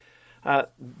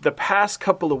The past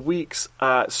couple of weeks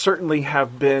certainly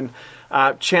have been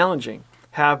challenging,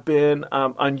 have been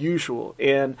unusual.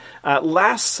 And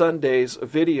last Sunday's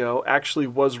video actually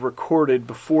was recorded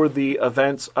before the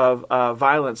events of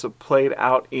violence that played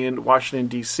out in Washington,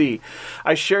 D.C.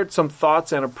 I shared some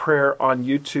thoughts and a prayer on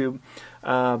YouTube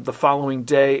the following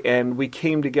day, and we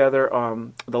came together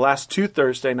the last 2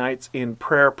 Thursday nights in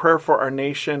prayer for our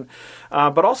nation,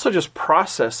 but also just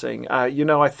processing.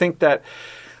 I think that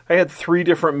I had 3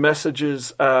 different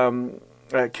messages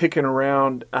kicking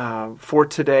around for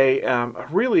today. I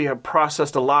really have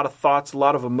processed a lot of thoughts, a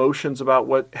lot of emotions about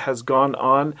what has gone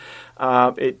on.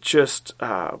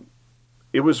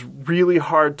 It was really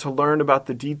hard to learn about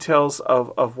the details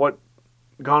of what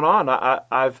gone on.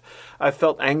 I've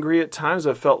felt angry at times.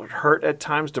 I've felt hurt at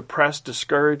times, depressed,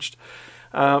 discouraged.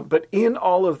 But in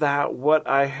all of that, what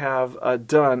I have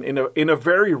done in a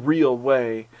very real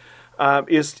way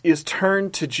is turn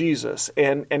to Jesus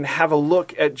and have a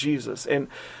look at Jesus. And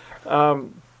we're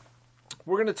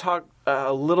going to talk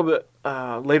a little bit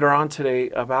later on today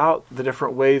about the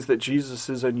different ways that Jesus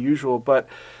is unusual. But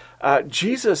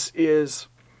Jesus is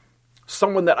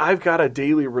someone that I've got a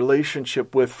daily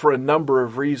relationship with for a number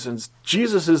of reasons.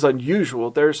 Jesus is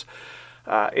unusual. There's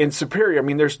and superior. I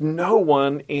mean, there's no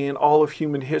one in all of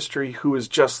human history who is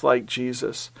just like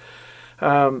Jesus.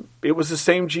 It was the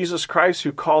same Jesus Christ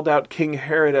who called out King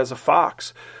Herod as a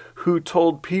fox, who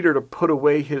told Peter to put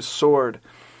away his sword.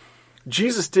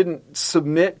 Jesus didn't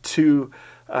submit to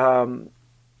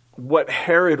what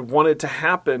Herod wanted to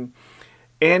happen,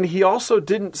 and he also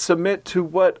didn't submit to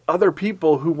what other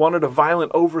people who wanted a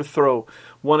violent overthrow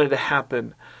wanted to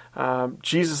happen.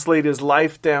 Jesus laid his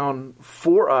life down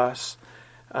for us,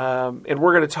 and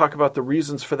we're going to talk about the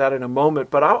reasons for that in a moment.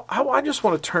 But I just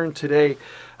want to turn today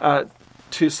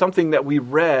to something that we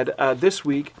read this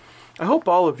week. I hope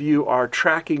all of you are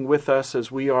tracking with us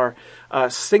as we are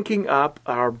syncing up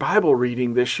our Bible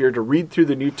reading this year to read through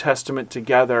the New Testament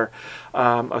together,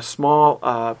 a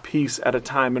small piece at a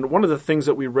time. And one of the things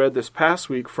that we read this past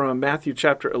week from Matthew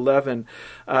chapter 11,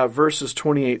 verses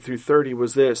 28 through 30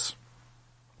 was this.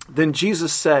 Then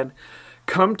Jesus said,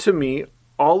 "Come to me,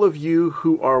 all of you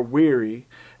who are weary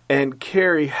and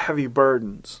carry heavy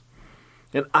burdens,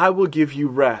 and I will give you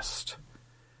rest.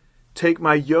 Take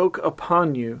my yoke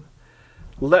upon you.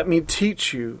 Let me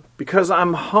teach you, because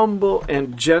I'm humble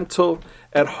and gentle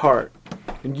at heart,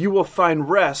 and you will find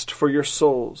rest for your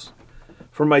souls.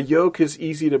 For my yoke is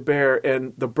easy to bear,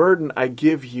 and the burden I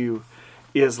give you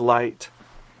is light."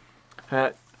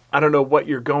 I don't know what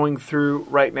you're going through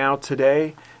right now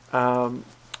today,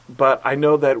 but I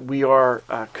know that we are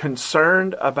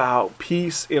concerned about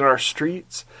peace in our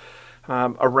streets,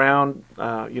 around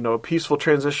a peaceful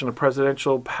transition of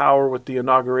presidential power with the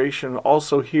inauguration.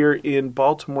 Also here in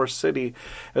Baltimore City,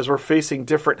 as we're facing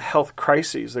different health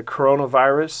crises, the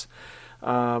coronavirus,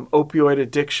 opioid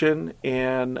addiction,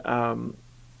 and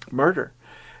murder.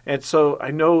 And so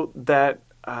I know that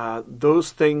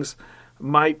those things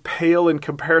might pale in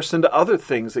comparison to other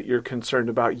things that you're concerned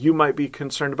about. You might be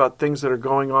concerned about things that are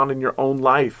going on in your own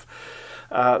life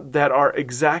that are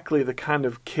exactly the kind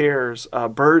of cares,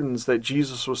 burdens that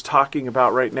Jesus was talking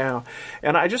about right now.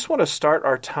 And I just want to start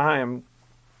our time.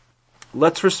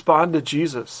 Let's respond to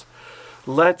Jesus.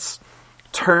 Let's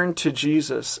turn to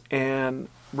Jesus and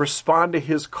respond to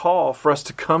his call for us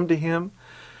to come to him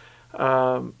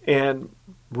and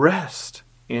rest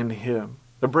in him,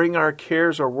 to bring our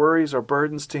cares, our worries, our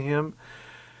burdens to him,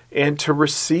 and to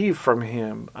receive from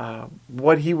him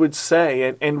what he would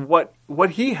say and what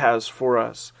he has for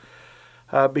us.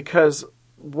 Because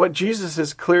what Jesus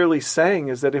is clearly saying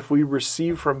is that if we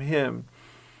receive from him,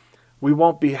 we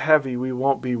won't be heavy, we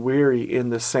won't be weary in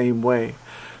the same way.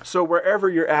 So wherever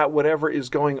you're at, whatever is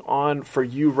going on for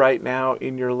you right now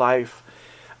in your life,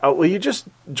 will you just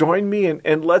join me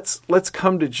and let's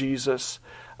come to Jesus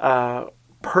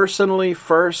personally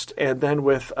first, and then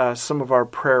with some of our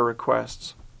prayer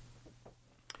requests.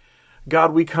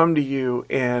 God, we come to you,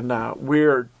 and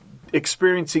we're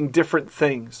experiencing different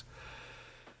things.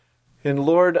 And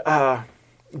Lord,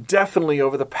 definitely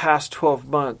over the past 12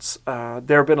 months,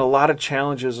 there have been a lot of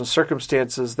challenges and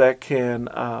circumstances that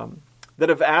that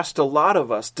have asked a lot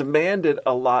of us, demanded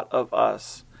a lot of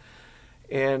us.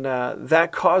 And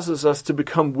that causes us to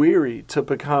become weary, to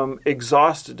become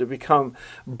exhausted, to become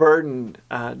burdened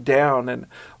down. And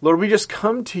Lord, we just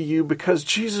come to you because,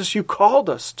 Jesus, you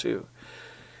called us to.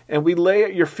 And we lay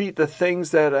at your feet the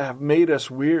things that have made us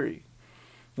weary.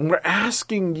 And we're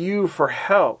asking you for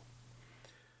help.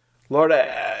 Lord,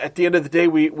 at the end of the day,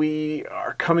 we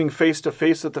are coming face to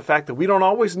face with the fact that we don't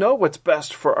always know what's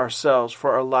best for ourselves,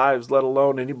 for our lives, let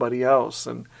alone anybody else.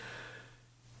 And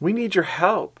We need your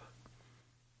help.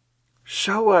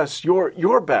 Show us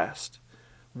your best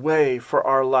way for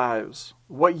our lives,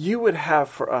 what you would have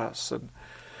for us. And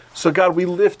so, God, we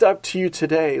lift up to you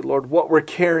today, Lord, what we're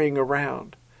carrying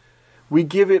around. We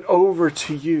give it over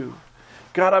to you.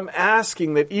 God, I'm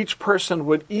asking that each person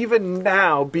would even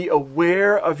now be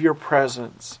aware of your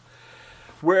presence.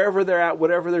 Wherever they're at,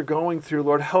 whatever they're going through,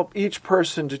 Lord, help each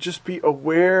person to just be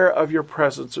aware of your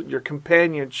presence, your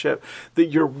companionship, that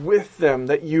you're with them,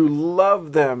 that you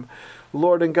love them.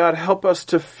 Lord and God, help us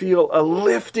to feel a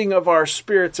lifting of our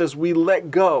spirits as we let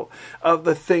go of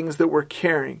the things that we're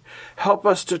carrying. Help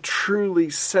us to truly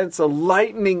sense a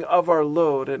lightening of our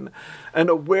load and an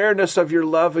awareness of your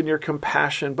love and your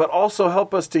compassion, but also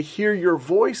help us to hear your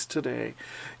voice today,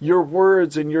 your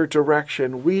words and your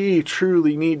direction. We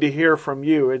truly need to hear from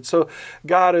you. And so,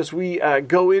 God, as we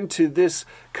go into this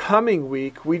coming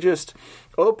week, we just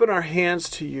open our hands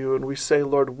to you and we say,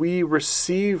 Lord, we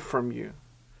receive from you.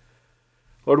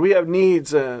 Lord, we have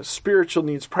needs, spiritual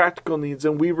needs, practical needs,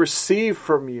 and we receive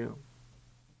from you.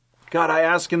 God, I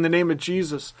ask in the name of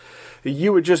Jesus that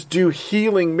you would just do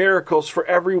healing miracles for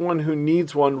everyone who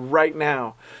needs one right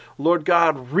now. Lord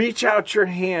God, reach out your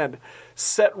hand,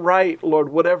 set right, Lord,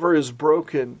 whatever is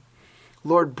broken.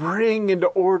 Lord, bring into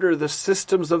order the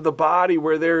systems of the body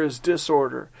where there is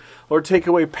disorder. Lord, take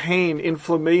away pain,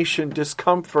 inflammation,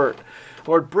 discomfort.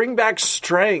 Lord, bring back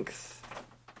strength.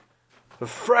 A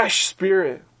fresh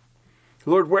spirit.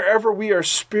 Lord, wherever we are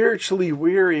spiritually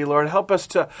weary, Lord, help us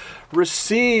to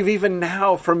receive even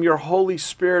now from your Holy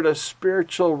Spirit a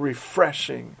spiritual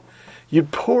refreshing.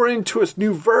 You'd pour into us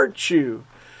new virtue.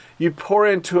 You'd pour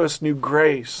into us new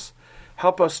grace.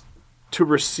 Help us to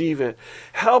receive it.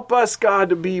 Help us, God,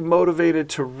 to be motivated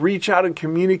to reach out and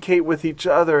communicate with each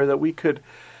other, that we could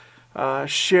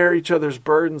share each other's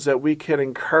burdens, that we can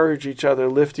encourage each other,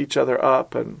 lift each other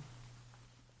up. And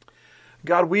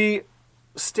God, we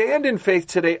stand in faith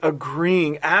today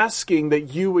agreeing, asking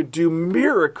that you would do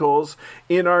miracles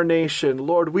in our nation.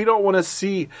 Lord, we don't want to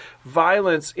see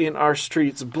violence in our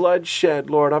streets,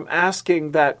 bloodshed. Lord, I'm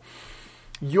asking that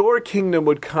your kingdom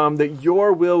would come, that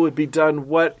your will would be done,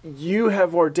 what you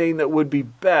have ordained that would be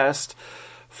best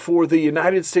for the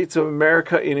United States of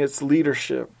America in its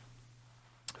leadership,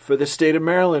 for the state of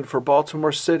Maryland, for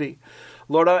Baltimore City.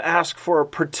 Lord, I ask for a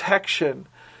protection,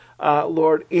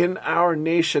 Lord, in our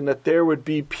nation, that there would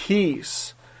be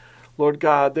peace. Lord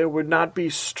God, there would not be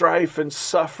strife and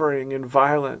suffering and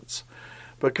violence.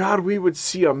 But God, we would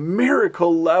see a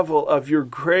miracle level of your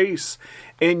grace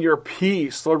and your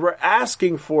peace. Lord, we're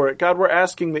asking for it. God, we're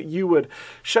asking that you would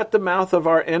shut the mouth of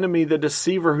our enemy, the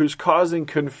deceiver who's causing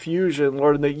confusion,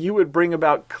 Lord, and that you would bring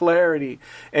about clarity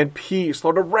and peace.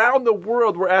 Lord, around the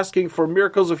world, we're asking for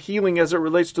miracles of healing as it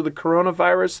relates to the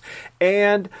coronavirus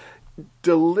and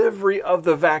delivery of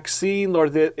the vaccine,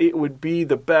 Lord, that it would be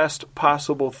the best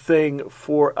possible thing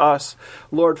for us,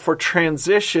 Lord, for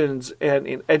transitions and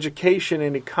in education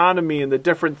and economy and the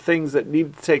different things that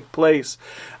need to take place,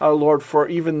 Lord, for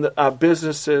even the,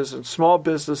 businesses and small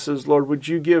businesses, Lord, would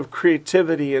you give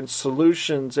creativity and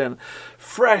solutions and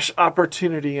fresh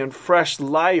opportunity and fresh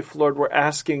life, Lord, we're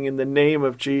asking in the name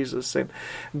of Jesus. And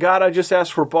God, I just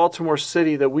ask for Baltimore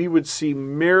City that we would see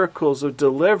miracles of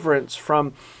deliverance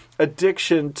from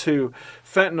addiction to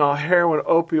fentanyl, heroin,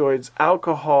 opioids,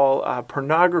 alcohol,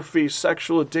 pornography,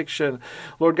 sexual addiction.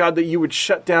 Lord God, that you would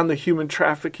shut down the human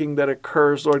trafficking that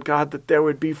occurs. Lord God, that there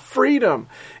would be freedom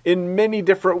in many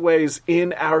different ways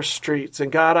in our streets. And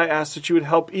God, I ask that you would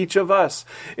help each of us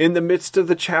in the midst of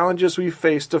the challenges we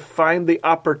face to find the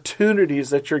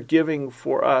opportunities that you're giving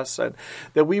for us, and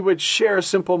that we would share a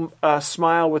simple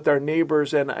smile with our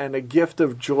neighbors and a gift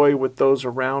of joy with those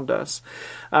around us.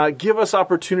 Give us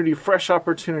opportunity, fresh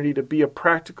opportunity to be a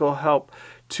practical help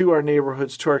to our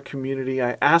neighborhoods, to our community.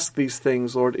 I ask these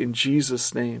things, Lord, in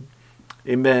Jesus' name.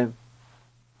 Amen.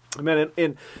 Amen.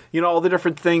 And all the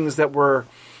different things that were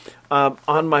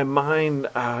on my mind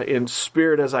in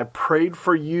spirit as I prayed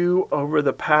for you over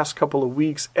the past couple of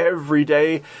weeks, every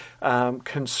day,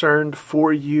 concerned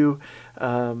for you,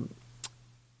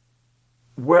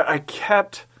 where I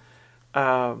kept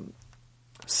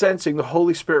sensing the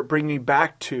Holy Spirit bring me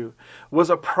back to was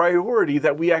a priority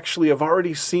that we actually have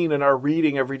already seen in our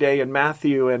reading every day in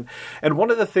Matthew. And one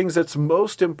of the things that's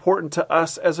most important to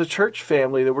us as a church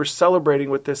family that we're celebrating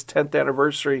with this 10th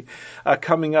anniversary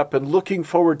coming up and looking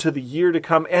forward to the year to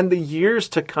come and the years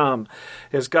to come,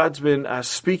 as God's been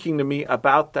speaking to me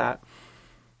about that.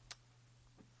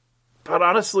 But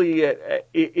honestly,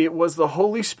 it was the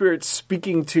Holy Spirit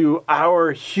speaking to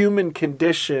our human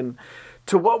condition,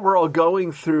 to what we're all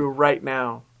going through right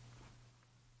now.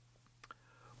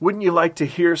 Wouldn't you like to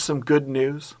hear some good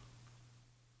news?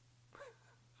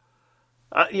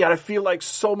 I feel like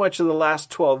so much of the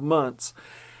last 12 months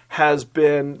has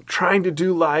been trying to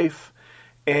do life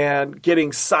and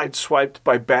getting sideswiped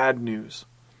by bad news.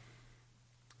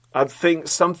 I think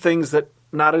some things that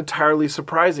not entirely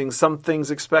surprising, some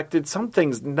things expected, some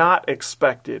things not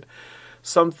expected,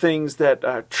 some things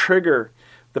that trigger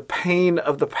the pain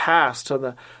of the past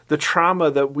and the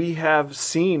trauma that we have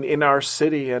seen in our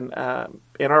city and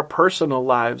in our personal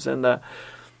lives and the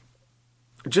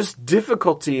just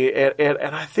difficulty.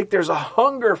 And I think there's a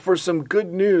hunger for some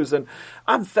good news. And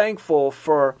I'm thankful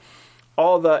for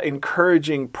all the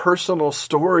encouraging personal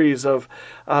stories of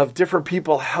different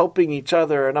people helping each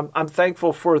other. And I'm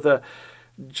thankful for the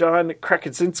John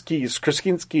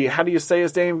Krasinski, how do you say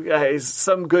his name?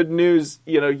 Some good news,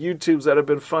 YouTubes that have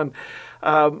been fun.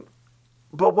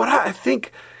 But what I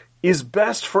think is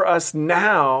best for us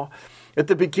now at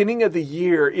the beginning of the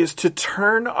year is to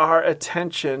turn our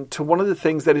attention to one of the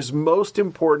things that is most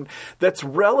important, that's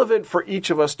relevant for each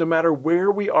of us, no matter where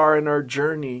we are in our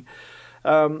journey.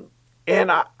 And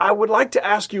I would like to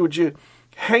ask you, would you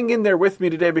hang in there with me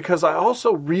today, because I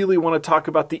also really want to talk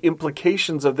about the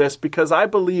implications of this, because I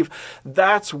believe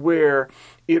that's where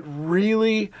it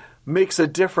really makes a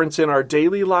difference in our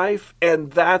daily life,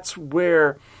 and that's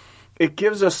where it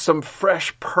gives us some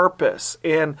fresh purpose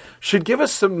and should give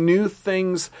us some new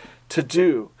things to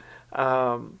do.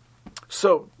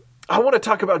 So I want to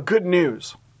talk about good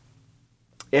news.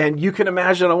 And you can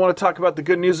imagine I want to talk about the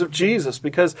good news of Jesus,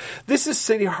 because this is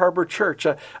City Harbor Church,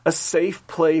 a safe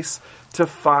place to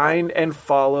find and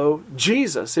follow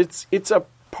Jesus. It's a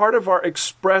part of our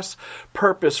express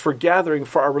purpose for gathering,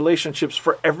 for our relationships,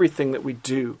 for everything that we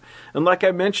do. And like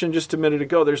I mentioned just a minute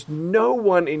ago, there's no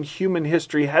one in human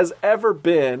history has ever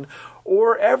been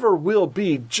or ever will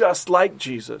be just like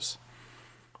Jesus.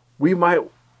 We might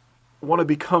want to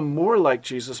become more like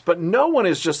Jesus, but no one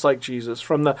is just like Jesus.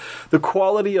 From the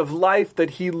quality of life that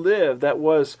he lived, that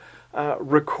was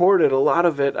recorded, a lot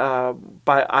of it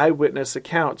by eyewitness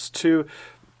accounts, to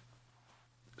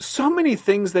so many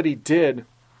things that he did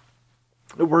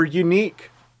that were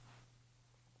unique.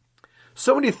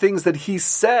 So many things that he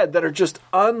said that are just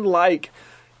unlike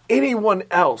anyone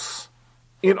else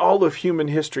in all of human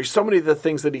history. So many of the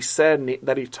things that he said and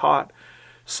that he taught.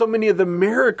 So many of the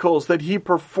miracles that he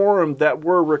performed that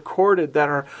were recorded that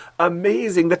are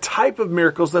amazing. The type of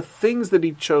miracles, the things that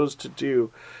he chose to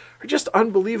do are just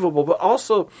unbelievable. But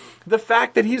also the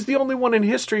fact that he's the only one in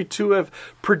history to have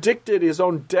predicted his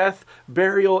own death,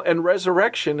 burial, and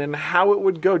resurrection and how it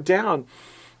would go down.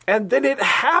 And then it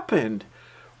happened.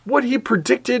 What he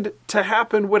predicted to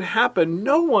happen would happen.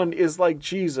 No one is like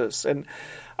Jesus. And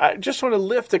I just want to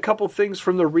lift a couple things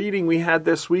from the reading we had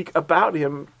this week about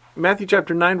him. Matthew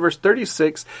chapter 9, verse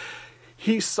 36,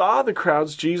 he saw the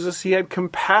crowds, Jesus. He had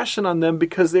compassion on them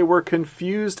because they were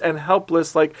confused and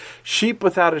helpless like sheep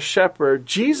without a shepherd.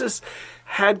 Jesus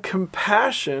had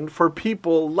compassion for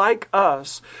people like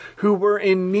us who were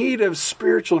in need of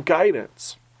spiritual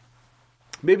guidance.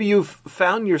 Maybe you've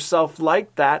found yourself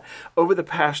like that over the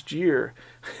past year.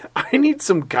 I need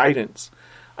some guidance.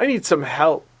 I need some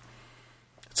help.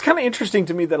 It's kind of interesting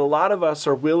to me that a lot of us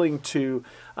are willing to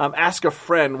ask a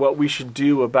friend what we should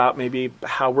do about maybe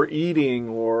how we're eating,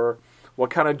 or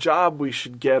what kind of job we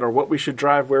should get, or what we should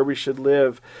drive, where we should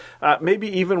live. Maybe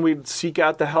even we'd seek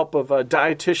out the help of a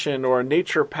dietitian or a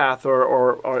naturopath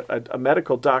or a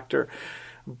medical doctor,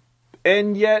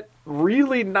 and yet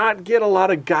really not get a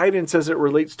lot of guidance as it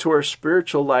relates to our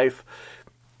spiritual life.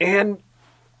 And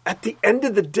at the end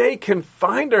of the day, can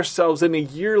find ourselves in a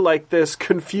year like this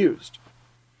confused,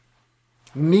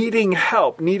 needing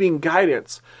help, needing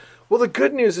guidance. Well, the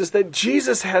good news is that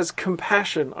Jesus has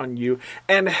compassion on you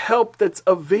and help that's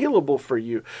available for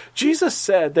you. Jesus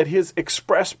said that his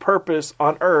express purpose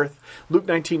on earth, Luke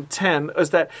 19:10, is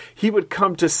that he would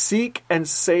come to seek and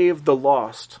save the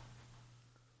lost.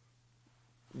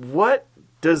 What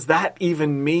does that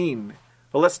even mean?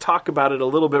 Well, let's talk about it a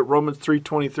little bit. Romans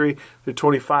 3:23 through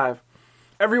 25.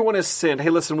 Everyone has sinned. Hey,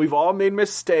 listen, we've all made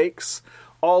mistakes.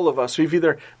 All of us. We've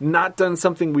either not done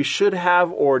something we should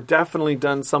have, or definitely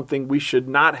done something we should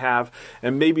not have.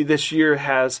 And maybe this year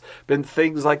has been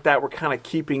things like that we're kind of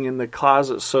keeping in the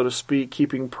closet, so to speak,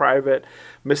 keeping private.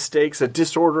 Mistakes, a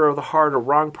disorder of the heart, or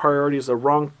wrong priorities, or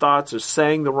wrong thoughts, or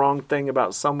saying the wrong thing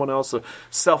about someone else, or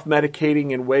self-medicating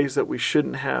in ways that we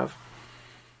shouldn't have.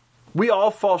 We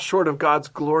all fall short of God's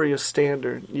glorious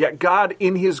standard. Yet God,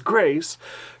 in his grace,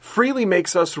 freely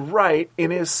makes us right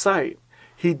in his sight.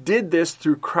 He did this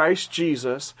through Christ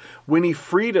Jesus when he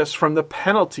freed us from the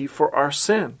penalty for our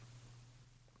sin.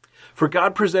 For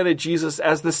God presented Jesus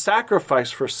as the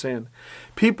sacrifice for sin.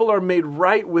 People are made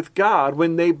right with God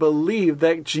when they believe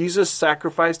that Jesus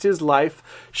sacrificed his life,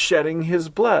 shedding his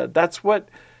blood. That's what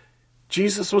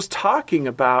Jesus was talking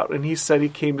about, and he said he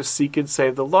came to seek and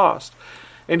save the lost.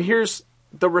 And here's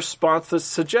the response that's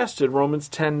suggested, Romans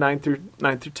 10, 9 through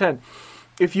 10.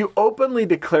 If you openly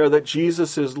declare that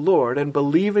Jesus is Lord and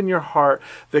believe in your heart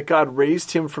that God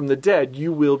raised him from the dead,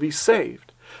 you will be saved.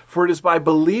 For it is by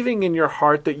believing in your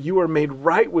heart that you are made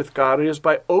right with God. It is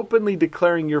by openly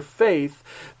declaring your faith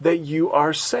that you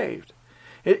are saved.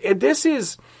 And this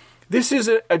is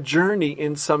a journey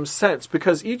in some sense,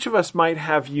 because each of us might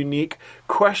have unique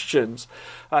questions,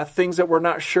 things that we're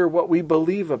not sure what we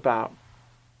believe about.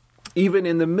 Even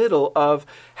in the middle of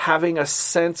having a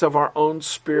sense of our own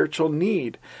spiritual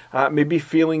need, maybe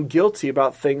feeling guilty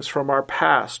about things from our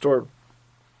past, or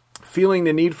feeling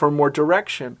the need for more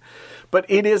direction. But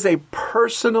it is a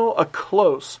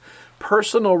close,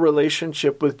 personal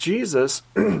relationship with Jesus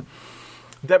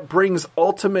that brings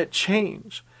ultimate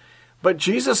change. But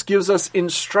Jesus gives us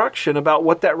instruction about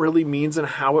what that really means and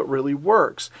how it really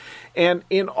works. And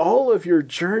in all of your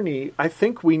journey, I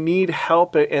think we need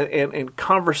help, and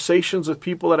conversations with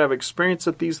people that have experience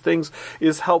with these things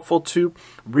is helpful too.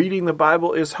 Reading the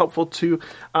Bible is helpful too.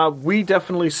 We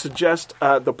definitely suggest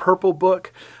the Purple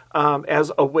Book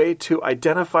as a way to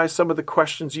identify some of the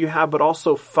questions you have, but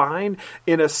also find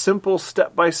in a simple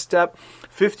step-by-step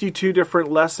 52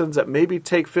 different lessons that maybe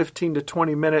take 15 to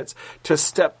 20 minutes to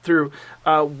step through.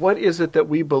 What is it that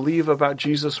we believe about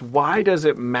Jesus? Why does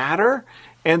it matter?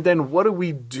 And then what do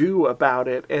we do about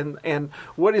it? And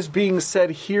what is being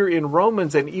said here in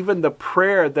Romans, and even the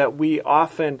prayer that we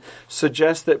often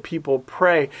suggest that people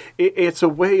pray, it's a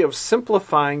way of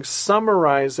simplifying,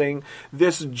 summarizing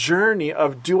this journey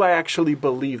of, do I actually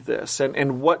believe this?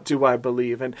 And what do I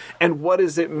believe? And what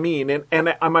does it mean?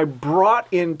 And am I brought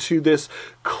into this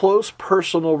close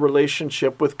personal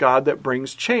relationship with God that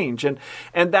brings change? And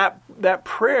that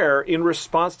prayer in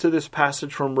response to this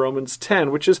passage from Romans 10,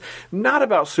 which is not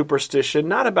about superstition,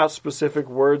 not about specific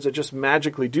words that just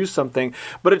magically do something,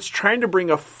 but it's trying to bring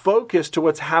a focus to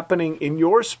what's happening in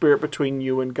your spirit between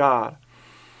you and God.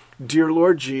 Dear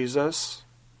Lord Jesus,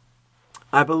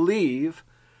 I believe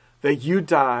that you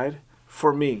died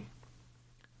for me.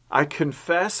 I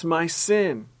confess my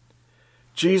sin.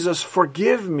 Jesus,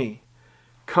 forgive me.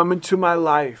 Come into my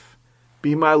life.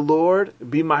 Be my Lord.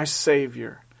 Be my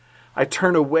Savior. I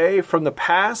turn away from the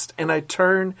past and I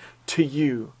turn to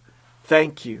you.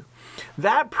 Thank you.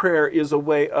 That prayer is a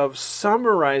way of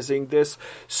summarizing this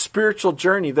spiritual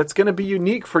journey that's going to be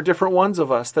unique for different ones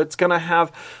of us, that's going to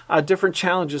have different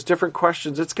challenges, different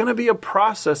questions. It's going to be a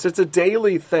process. It's a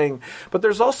daily thing. But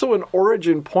there's also an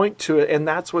origin point to it, and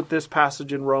that's what this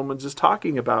passage in Romans is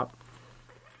talking about.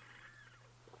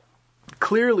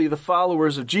 Clearly, the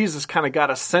followers of Jesus kind of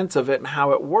got a sense of it and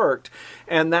how it worked.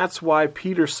 And that's why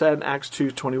Peter said in Acts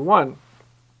 2:21,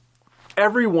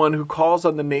 everyone who calls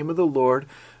on the name of the Lord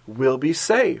will be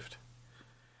saved.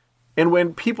 And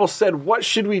when people said, what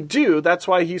should we do? That's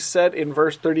why he said in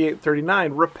verse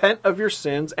 38-39, repent of your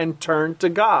sins and turn to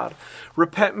God.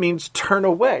 Repent means turn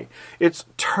away. It's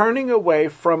turning away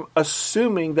from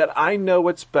assuming that I know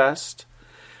what's best.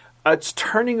 It's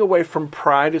turning away from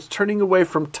pride. It's turning away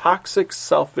from toxic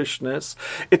selfishness.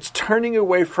 It's turning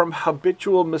away from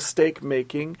habitual mistake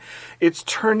making. It's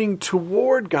turning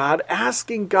toward God,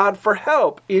 asking God for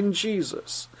help in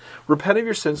Jesus. Repent of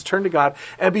your sins, turn to God,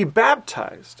 and be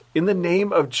baptized in the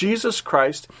name of Jesus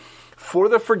Christ for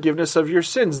the forgiveness of your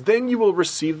sins. Then you will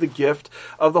receive the gift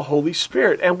of the Holy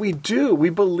Spirit. And we do.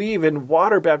 We believe in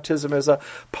water baptism as a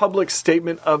public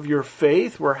statement of your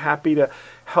faith. We're happy to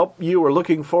help you. We're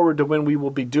looking forward to when we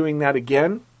will be doing that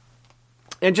again.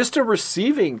 And just to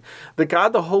receiving that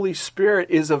God the Holy Spirit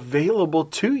is available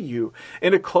to you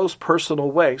in a close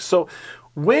personal way. So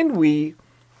when we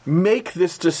make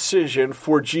this decision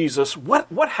for Jesus,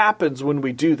 what happens when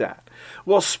we do that?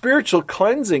 Well, spiritual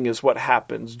cleansing is what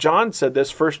happens. John said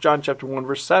this, 1 John chapter 1,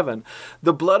 verse 7.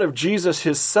 The blood of Jesus,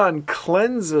 his son,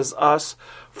 cleanses us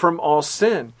from all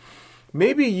sin.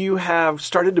 Maybe you have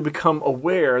started to become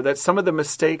aware that some of the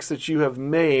mistakes that you have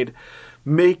made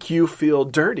make you feel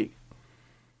dirty.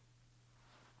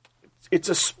 It's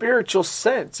a spiritual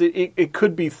sense. It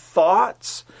could be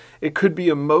thoughts. It could be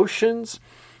emotions.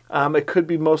 It could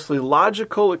be mostly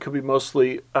logical. It could be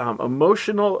mostly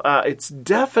emotional. It's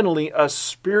definitely a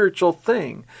spiritual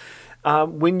thing.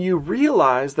 When you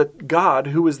realize that God,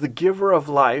 who is the giver of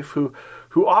life,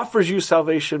 who offers you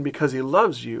salvation because he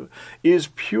loves you, is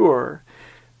pure,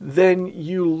 then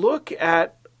you look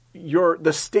at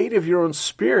the state of your own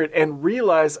spirit and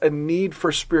realize a need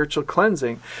for spiritual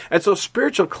cleansing. And so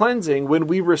spiritual cleansing, when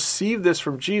we receive this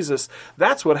from Jesus,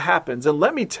 that's what happens. And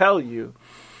let me tell you,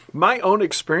 my own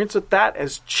experience with that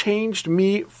has changed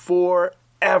me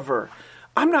forever.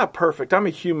 I'm not perfect. I'm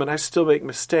a human. I still make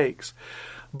mistakes.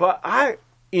 But I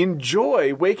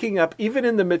enjoy waking up even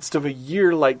in the midst of a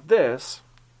year like this,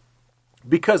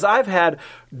 because I've had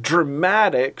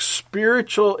dramatic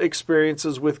spiritual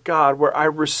experiences with God where I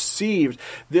received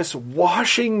this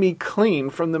washing me clean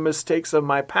from the mistakes of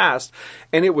my past.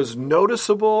 And it was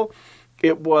noticeable.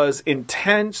 It was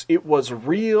intense. It was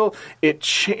real. It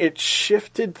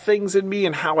shifted things in me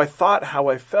and how I thought, how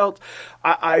I felt.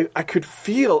 I could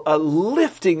feel a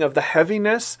lifting of the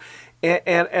heaviness,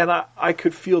 and I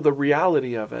could feel the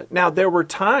reality of it. Now, there were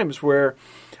times where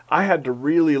I had to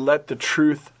really let the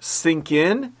truth sink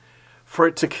in for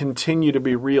it to continue to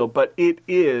be real. But it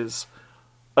is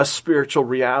a spiritual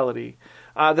reality.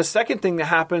 The second thing that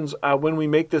happens when we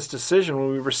make this decision,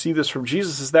 when we receive this from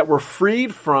Jesus, is that we're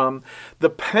freed from the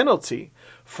penalty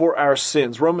for our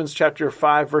sins. Romans chapter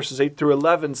 5, verses 8 through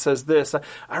 11 says this.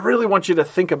 I really want you to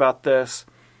think about this.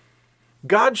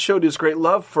 God showed his great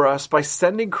love for us by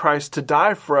sending Christ to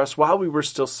die for us while we were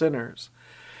still sinners.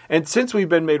 And since we've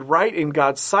been made right in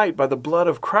God's sight by the blood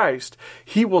of Christ,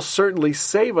 he will certainly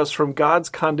save us from God's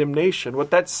condemnation. What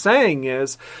that's saying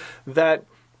is that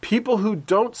people who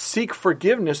don't seek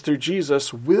forgiveness through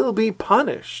Jesus will be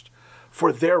punished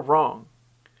for their wrong.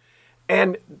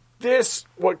 And this,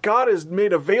 what God has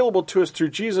made available to us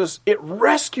through Jesus, it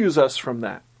rescues us from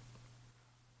that.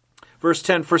 Verse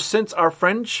 10, for since our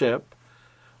friendship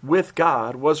with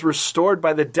God was restored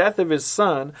by the death of his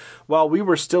Son while we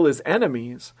were still his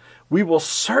enemies, we will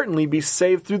certainly be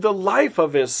saved through the life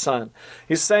of his Son.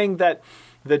 He's saying that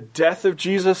the death of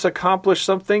Jesus accomplished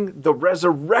something. The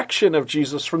resurrection of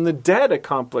Jesus from the dead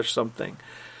accomplished something.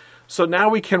 So now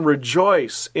we can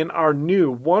rejoice in our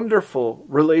new, wonderful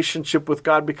relationship with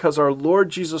God because our Lord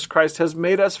Jesus Christ has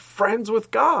made us friends with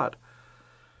God.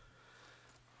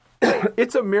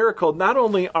 It's a miracle. Not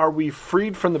only are we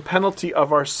freed from the penalty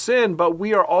of our sin, but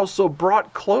we are also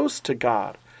brought close to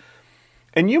God.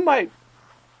 And you might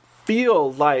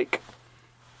feel like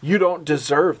you don't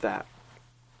deserve that,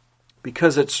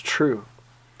 because it's true.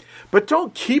 But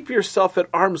don't keep yourself at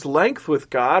arm's length with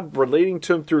God, relating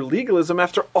to him through legalism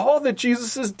after all that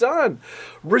Jesus has done.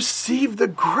 Receive the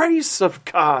grace of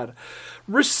God.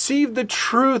 Receive the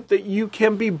truth that you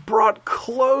can be brought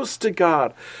close to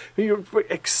God. You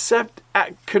accept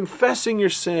confessing your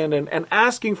sin and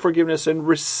asking forgiveness and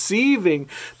receiving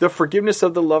the forgiveness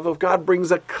of the love of God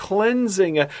brings a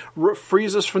cleansing,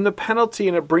 frees us from the penalty,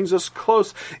 and it brings us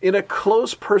close in a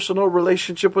close personal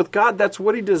relationship with God. That's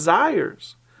what he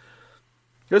desires.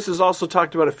 This is also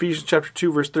talked about Ephesians chapter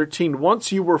 2, verse 13.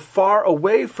 Once you were far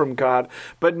away from God,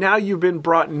 but now you've been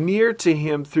brought near to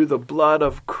him through the blood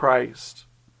of Christ.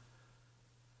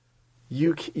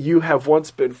 You have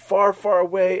once been far, far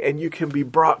away, and you can be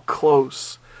brought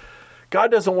close.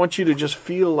 God doesn't want you to just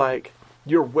feel like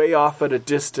you're way off at a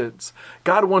distance.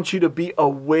 God wants you to be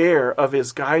aware of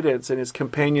his guidance and his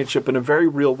companionship in a very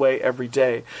real way every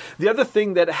day. The other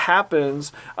thing that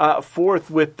happens forth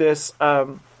with this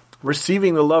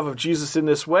receiving the love of Jesus in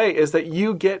this way is that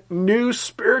you get new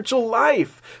spiritual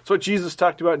life. That's what Jesus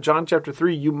talked about in John chapter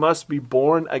 3. You must be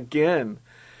born again.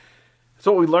 That's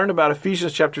what we learn about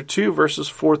Ephesians chapter 2, verses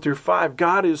 4 through 5.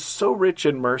 God is so rich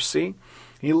in mercy.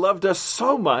 He loved us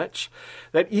so much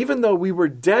that even though we were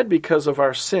dead because of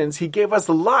our sins, he gave us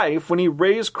life when he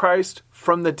raised Christ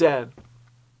from the dead.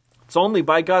 It's only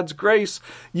by God's grace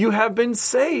you have been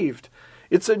saved.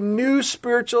 It's a new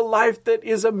spiritual life that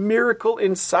is a miracle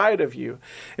inside of you.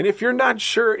 And if you're not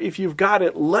sure if you've got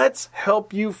it, let's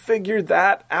help you figure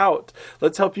that out.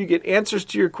 Let's help you get answers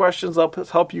to your questions.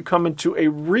 Let's help you come into a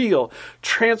real,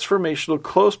 transformational,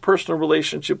 close personal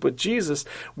relationship with Jesus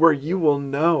where you will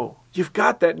know you've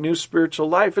got that new spiritual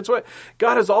life. It's what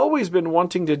God has always been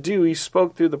wanting to do. He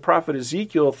spoke through the prophet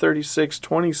Ezekiel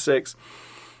 36:26.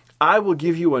 I will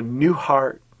give you a new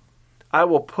heart. I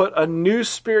will put a new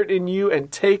spirit in you and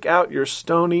take out your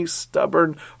stony,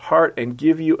 stubborn heart and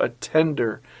give you a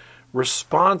tender,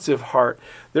 responsive heart.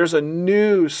 There's a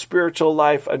new spiritual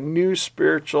life, a new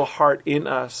spiritual heart in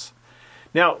us.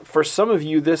 Now, for some of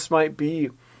you, this might be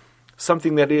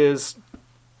something that is,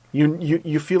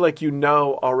 you feel like you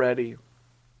know already.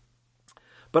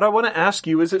 But I want to ask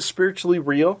you, is it spiritually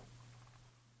real?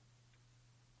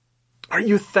 Are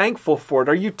you thankful for it?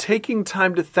 Are you taking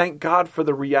time to thank God for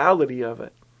the reality of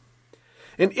it?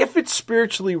 And if it's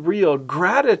spiritually real,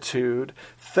 gratitude,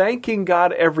 thanking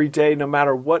God every day, no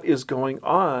matter what is going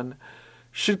on,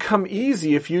 should come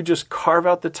easy if you just carve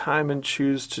out the time and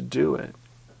choose to do it.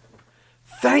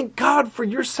 Thank God for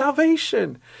your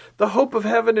salvation, the hope of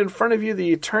heaven in front of you,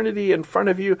 the eternity in front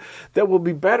of you that will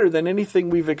be better than anything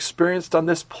we've experienced on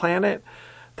this planet.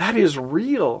 That is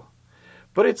real.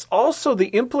 But it's also the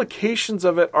implications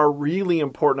of it are really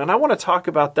important. And I want to talk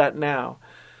about that now.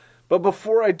 But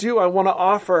before I do, I want to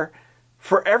offer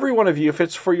for every one of you, if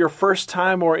it's for your first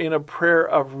time or in a prayer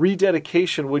of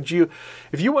rededication,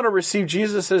 if you want to receive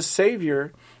Jesus as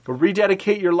Savior,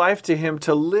 rededicate your life to Him,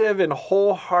 to live in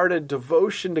wholehearted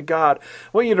devotion to God,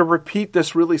 I want you to repeat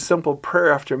this really simple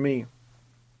prayer after me.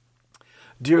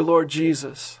 Dear Lord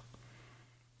Jesus,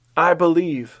 I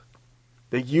believe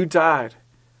that you died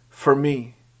for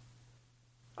me.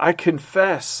 I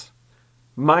confess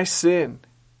my sin.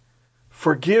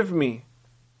 Forgive me.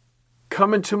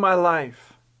 Come into my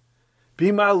life.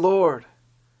 Be my Lord.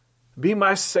 Be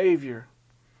my Savior.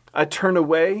 I turn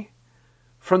away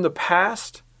from the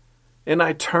past and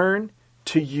I turn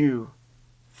to you.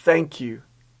 Thank you.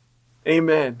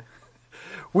 Amen.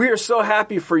 We are so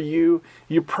happy for you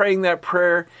praying that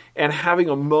prayer and having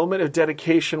a moment of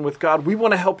dedication with God. We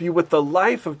want to help you with the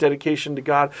life of dedication to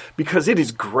God because it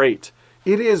is great.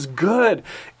 It is good.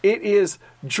 It is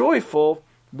joyful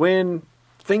when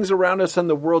things around us in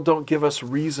the world don't give us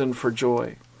reason for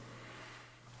joy.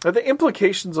 Now, the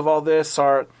implications of all this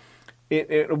are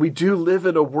we do live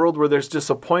in a world where there's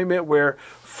disappointment, where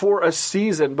for a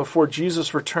season before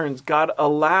Jesus returns, God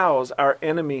allows our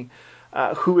enemy,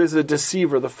 who is a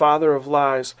deceiver, the father of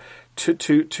lies, to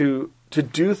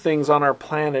do things on our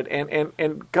planet.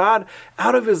 And God,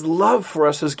 out of His love for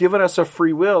us, has given us a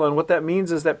free will. And what that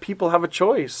means is that people have a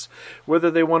choice whether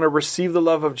they want to receive the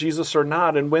love of Jesus or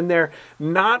not. And when they're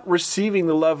not receiving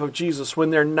the love of Jesus, when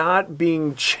they're not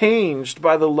being changed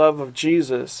by the love of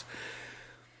Jesus,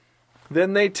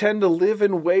 then they tend to live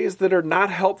in ways that are not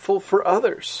helpful for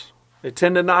others. They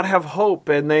tend to not have hope,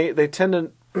 and they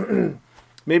tend to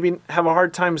maybe have a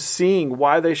hard time seeing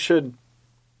why they should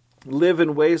live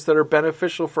in ways that are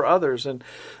beneficial for others. And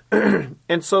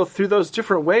and so through those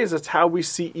different ways, it's how we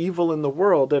see evil in the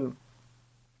world.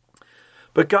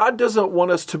 But God doesn't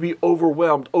want us to be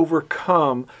overwhelmed,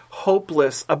 overcome,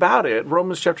 hopeless about it.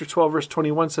 Romans chapter 12, verse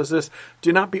 21 says this,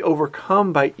 do not be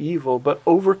overcome by evil, but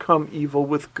overcome evil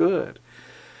with good.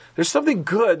 There's something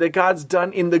good that God's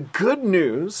done in the good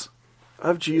news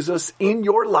of Jesus in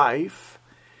your life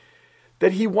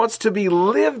that He wants to be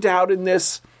lived out in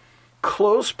this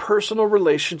close personal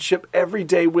relationship every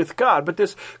day with God. But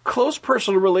this close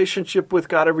personal relationship with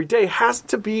God every day has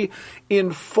to be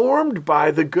informed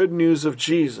by the good news of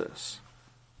Jesus.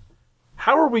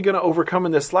 How are we going to overcome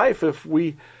in this life if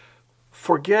we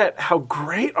forget how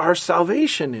great our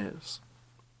salvation is?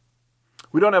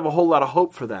 We don't have a whole lot of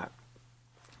hope for that.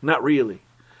 Not really.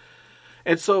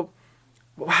 And so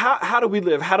how do we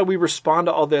live? How do we respond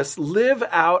to all this? Live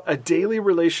out a daily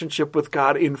relationship with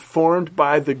God informed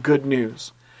by the good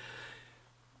news.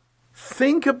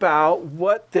 Think about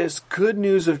what this good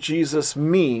news of Jesus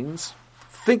means.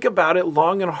 Think about it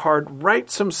long and hard. Write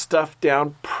some stuff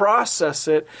down. Process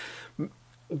it.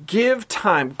 Give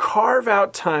time. Carve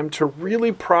out time to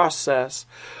really process.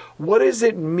 What does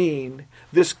it mean,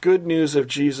 this good news of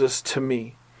Jesus to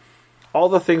me? All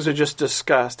the things I just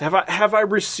discussed. Have I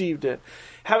received it?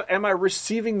 Am I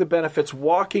receiving the benefits,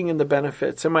 walking in the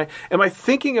benefits? Am I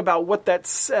thinking about what that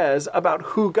says about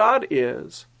who God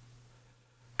is?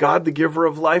 God, the giver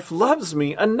of life, loves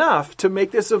me enough to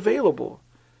make this available.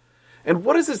 And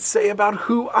what does it say about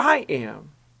who I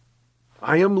am?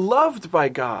 I am loved by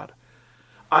God.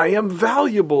 I am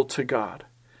valuable to God.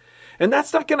 And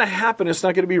that's not going to happen. It's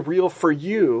not going to be real for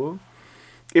you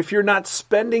if you're not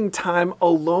spending time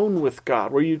alone with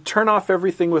God, where you turn off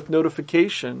everything with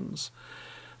notifications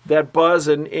that buzz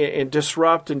and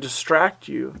disrupt and distract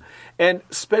you, and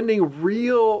spending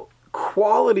real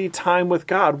quality time with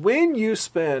God. When you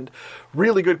spend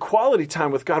really good quality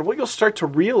time with God, what you'll start to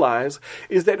realize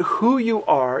is that who you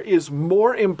are is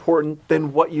more important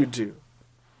than what you do.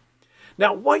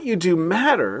 Now, what you do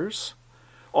matters.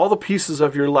 All the pieces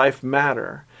of your life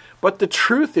matter. But the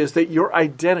truth is that your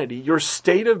identity, your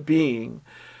state of being,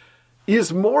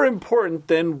 is more important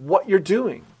than what you're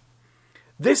doing.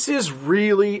 This is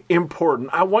really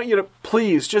important. I want you to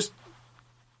please just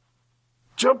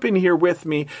jump in here with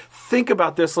me. Think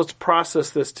about this. Let's process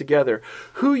this together.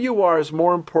 Who you are is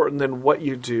more important than what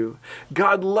you do.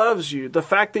 God loves you. The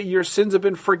fact that your sins have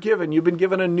been forgiven, you've been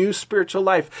given a new spiritual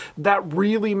life, that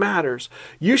really matters.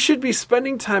 You should be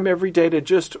spending time every day to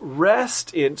just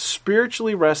rest in,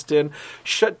 spiritually rest in,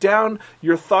 shut down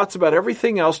your thoughts about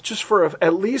everything else just for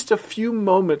at least a few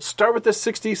moments. Start with a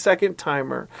 60-second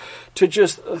timer to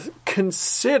just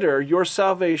consider your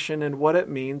salvation and what it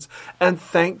means and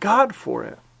thank God for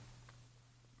it.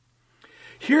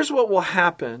 Here's what will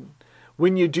happen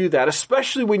when you do that,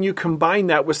 especially when you combine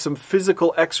that with some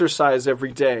physical exercise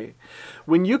every day.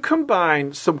 When you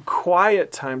combine some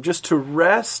quiet time just to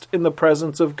rest in the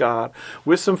presence of God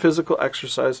with some physical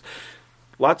exercise,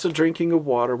 lots of drinking of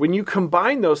water, when you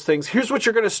combine those things, here's what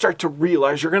you're going to start to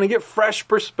realize. You're going to get fresh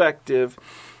perspective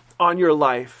on your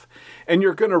life. And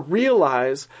you're going to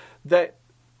realize that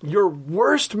your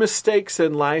worst mistakes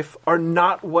in life are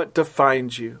not what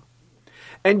defines you.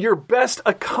 And your best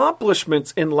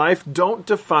accomplishments in life don't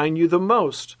define you the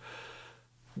most.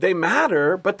 They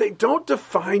matter, but they don't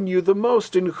define you the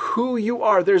most in who you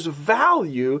are. There's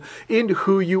value in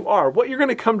who you are. What you're going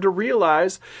to come to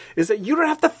realize is that you don't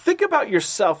have to think about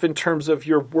yourself in terms of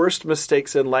your worst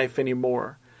mistakes in life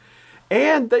anymore.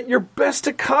 And that your best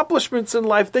accomplishments in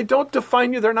life, they don't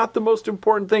define you. They're not the most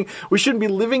important thing. We shouldn't be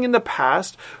living in the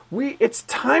past. It's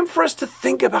time for us to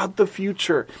think about the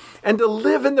future and to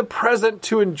live in the present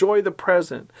to enjoy the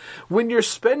present. When you're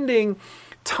spending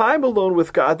time alone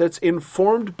with God that's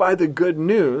informed by the good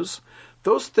news,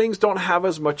 those things don't have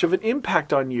as much of an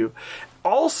impact on you.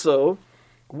 Also,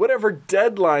 whatever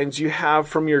deadlines you have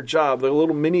from your job, the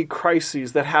little mini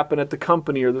crises that happen at the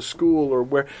company or the school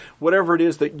or whatever it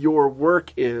is that your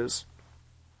work is,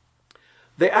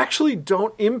 they actually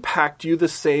don't impact you the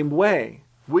same way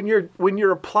when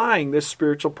you're applying this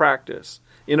spiritual practice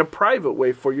in a private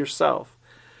way for yourself.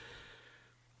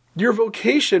 Your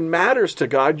vocation matters to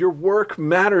God. Your work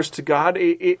matters to God.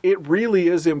 It really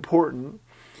is important,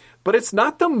 but it's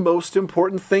not the most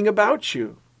important thing about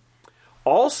you.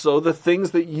 Also, the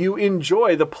things that you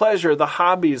enjoy, the pleasure, the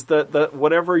hobbies, the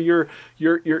whatever you're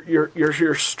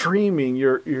streaming,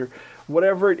 your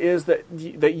whatever it is that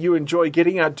you enjoy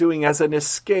getting out doing as an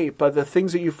escape, the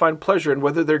things that you find pleasure in,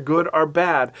 whether they're good or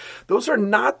bad, those are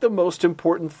not the most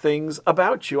important things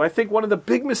about you. I think one of the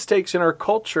big mistakes in our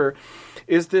culture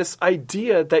is this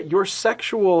idea that your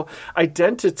sexual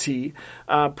identity,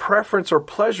 preference, or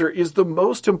pleasure is the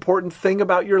most important thing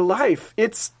about your life.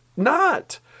 It's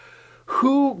not.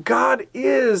 Who God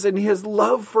is and His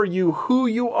love for you, who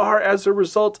you are as a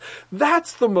result,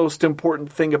 that's the most important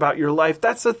thing about your life.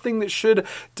 That's the thing that should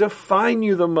define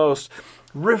you the most,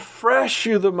 refresh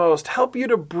you the most, help you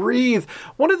to breathe.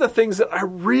 One of the things that I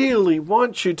really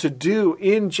want you to do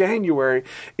in January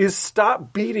is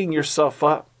stop beating yourself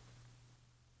up.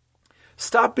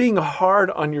 Stop being hard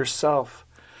on yourself.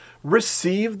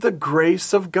 Receive the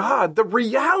grace of God, the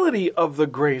reality of the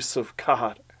grace of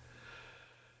God.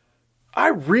 I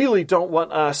really don't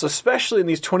want us, especially in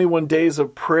these 21 days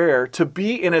of prayer, to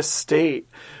be in a state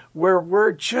where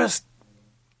we're just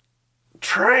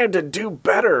trying to do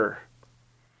better.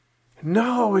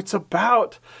 No, it's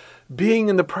about being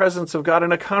in the presence of God,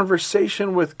 in a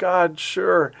conversation with God,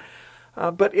 sure,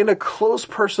 but in a close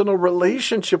personal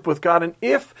relationship with God. And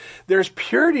if there's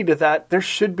purity to that, there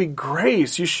should be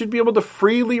grace. You should be able to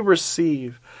freely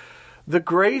receive the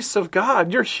grace of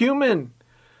God. You're human.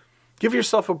 Give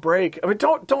yourself a break. I mean,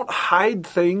 don't hide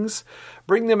things.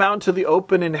 Bring them out into the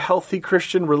open in healthy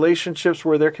Christian relationships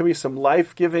where there can be some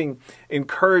life-giving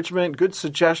encouragement, good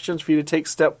suggestions for you to take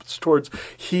steps towards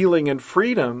healing and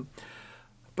freedom.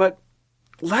 But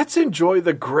let's enjoy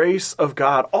the grace of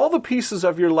God. All the pieces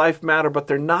of your life matter, but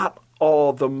they're not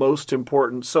all the most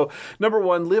important. So, number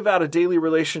one, live out a daily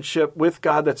relationship with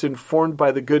God that's informed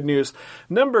by the good news.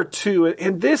 Number two,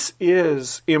 and this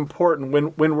is important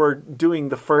when we're doing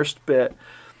the first bit,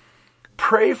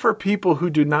 pray for people who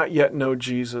do not yet know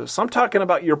Jesus. I'm talking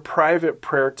about your private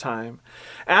prayer time.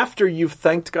 After you've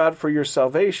thanked God for your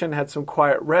salvation, had some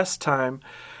quiet rest time,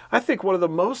 I think one of the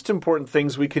most important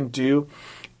things we can do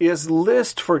is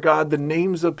list for God the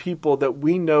names of people that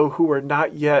we know who are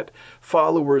not yet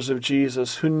followers of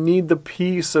Jesus, who need the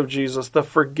peace of Jesus, the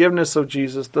forgiveness of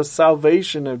Jesus, the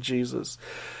salvation of Jesus.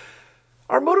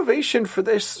 Our motivation for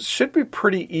this should be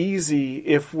pretty easy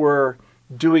if we're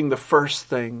doing the first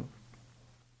thing.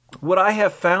 What I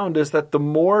have found is that the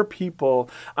more people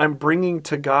I'm bringing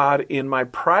to God in my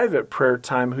private prayer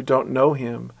time who don't know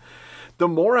Him, the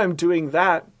more I'm doing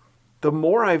that, the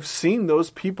more I've seen those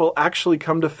people actually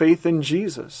come to faith in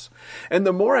Jesus. And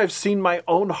the more I've seen my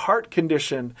own heart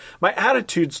condition, my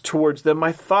attitudes towards them,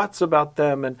 my thoughts about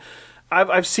them, and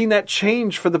I've seen that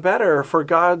change for the better, for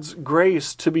God's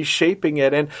grace to be shaping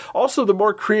it. And also the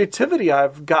more creativity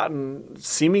I've gotten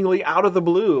seemingly out of the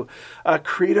blue,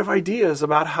 creative ideas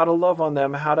about how to love on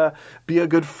them, how to be a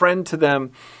good friend to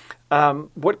them,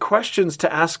 what questions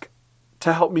to ask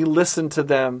to help me listen to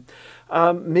them,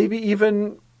 maybe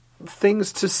even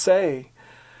things to say.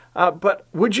 But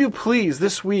would you please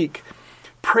this week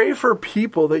pray for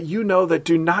people that you know that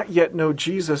do not yet know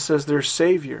Jesus as their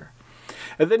Savior?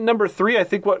 And then number 3, I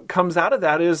think what comes out of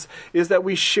that is that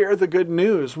we share the good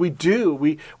news. We do.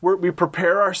 We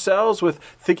prepare ourselves with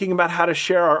thinking about how to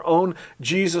share our own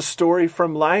Jesus story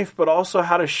from life, but also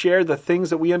how to share the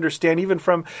things that we understand, even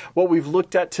from what we've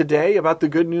looked at today about the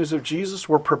good news of Jesus.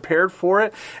 We're prepared for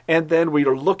it, and then we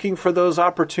are looking for those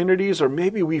opportunities, or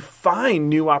maybe we find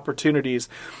new opportunities.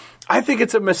 I think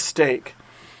it's a mistake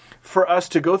for us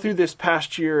to go through this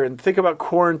past year and think about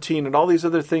quarantine and all these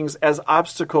other things as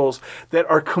obstacles that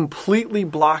are completely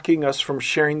blocking us from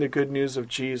sharing the good news of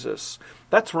Jesus.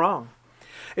 That's wrong.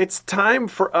 It's time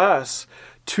for us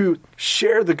to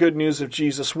share the good news of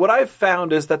Jesus. What I've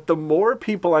found is that the more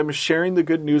people I'm sharing the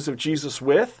good news of Jesus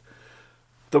with,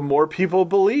 the more people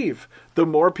believe, the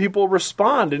more people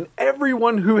respond. And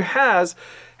everyone who has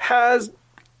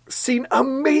seen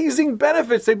amazing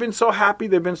benefits. They've been so happy.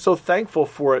 They've been so thankful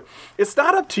for it. It's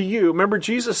not up to you. Remember,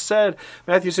 Jesus said,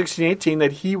 Matthew 16:18,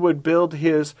 that he would build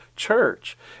his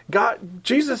church.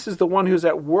 Jesus is the one who's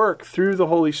at work through the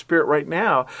Holy Spirit right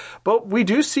now. But we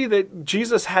do see that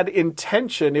Jesus had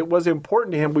intention. It was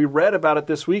important to him. We read about it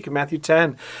this week in Matthew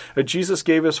 10. Jesus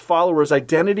gave his followers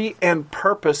identity and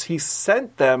purpose. He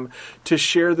sent them to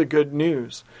share the good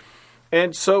news.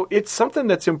 And so it's something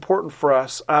that's important for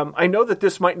us. I know that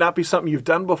this might not be something you've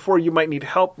done before. You might need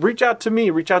help. Reach out to me.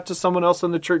 Reach out to someone else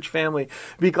in the church family.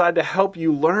 Be glad to help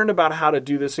you learn about how to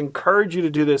do this, encourage you to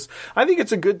do this. I think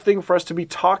it's a good thing for us to be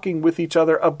talking with each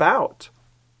other about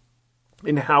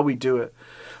in how we do it.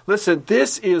 Listen,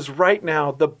 this is right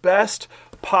now the best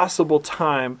possible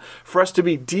time for us to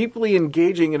be deeply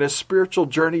engaging in a spiritual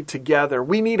journey together.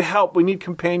 We need help. We need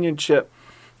companionship.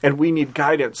 And we need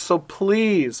guidance. So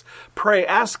please pray,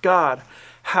 ask God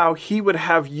how he would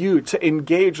have you to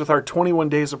engage with our 21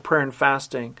 days of prayer and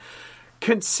fasting.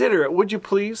 Consider it, would you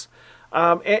please?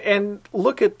 And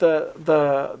look at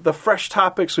the fresh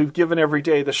topics we've given every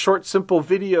day, the short, simple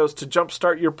videos to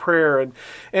jumpstart your prayer. And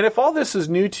if all this is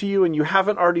new to you and you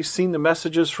haven't already seen the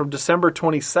messages from December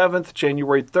 27th,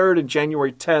 January 3rd, and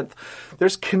January 10th,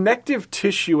 there's connective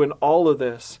tissue in all of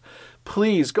this.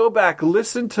 Please go back,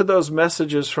 listen to those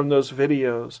messages from those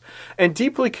videos, and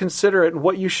deeply consider it and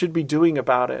what you should be doing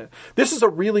about it. This is a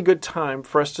really good time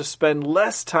for us to spend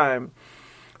less time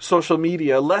social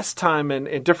media, less time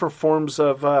in different forms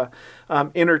of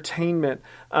entertainment,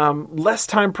 less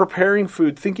time preparing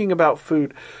food, thinking about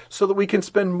food, so that we can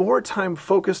spend more time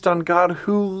focused on God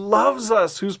who loves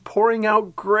us, who's pouring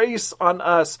out grace on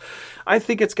us. I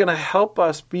think it's going to help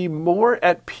us be more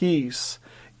at peace,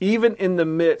 even in the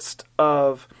midst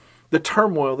of the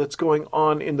turmoil that's going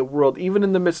on in the world, even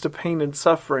in the midst of pain and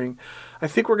suffering. I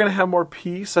think we're going to have more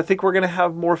peace. I think we're going to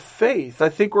have more faith. I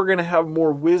think we're going to have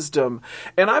more wisdom.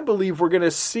 And I believe we're going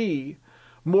to see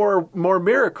more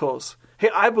miracles. Hey,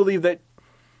 I believe that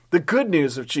the good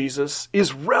news of Jesus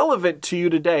is relevant to you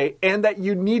today, and that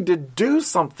you need to do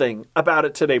something about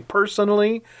it today,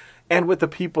 personally and with the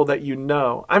people that you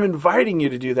know. I'm inviting you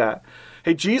to do that.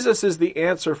 Hey, Jesus is the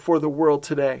answer for the world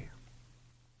today.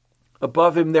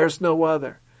 Above him, there's no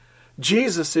other.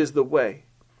 Jesus is the way.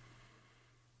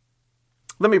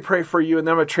 Let me pray for you, and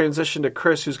then I'm going to transition to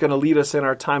Chris, who's going to lead us in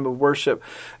our time of worship.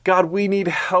 God, we need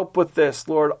help with this,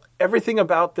 Lord. Everything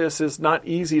about this is not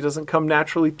easy. It doesn't come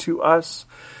naturally to us.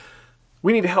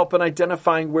 We need help in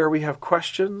identifying where we have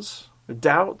questions,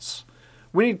 doubts.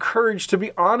 We need courage to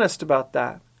be honest about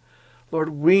that. Lord,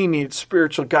 we need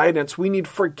spiritual guidance. We need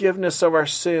forgiveness of our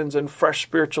sins and fresh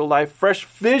spiritual life, fresh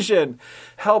vision.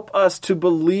 Help us to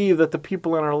believe that the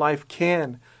people in our life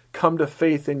can come to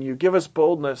faith in you. Give us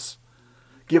boldness.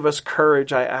 Give us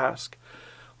courage, I ask.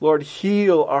 Lord,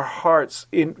 heal our hearts.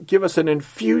 Give us an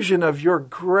infusion of your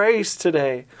grace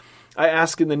today. I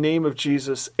ask in the name of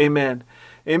Jesus. Amen.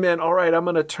 Amen. All right, I'm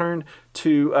going to turn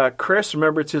to Chris.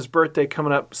 Remember, it's his birthday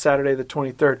coming up Saturday the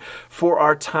 23rd for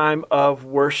our time of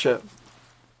worship.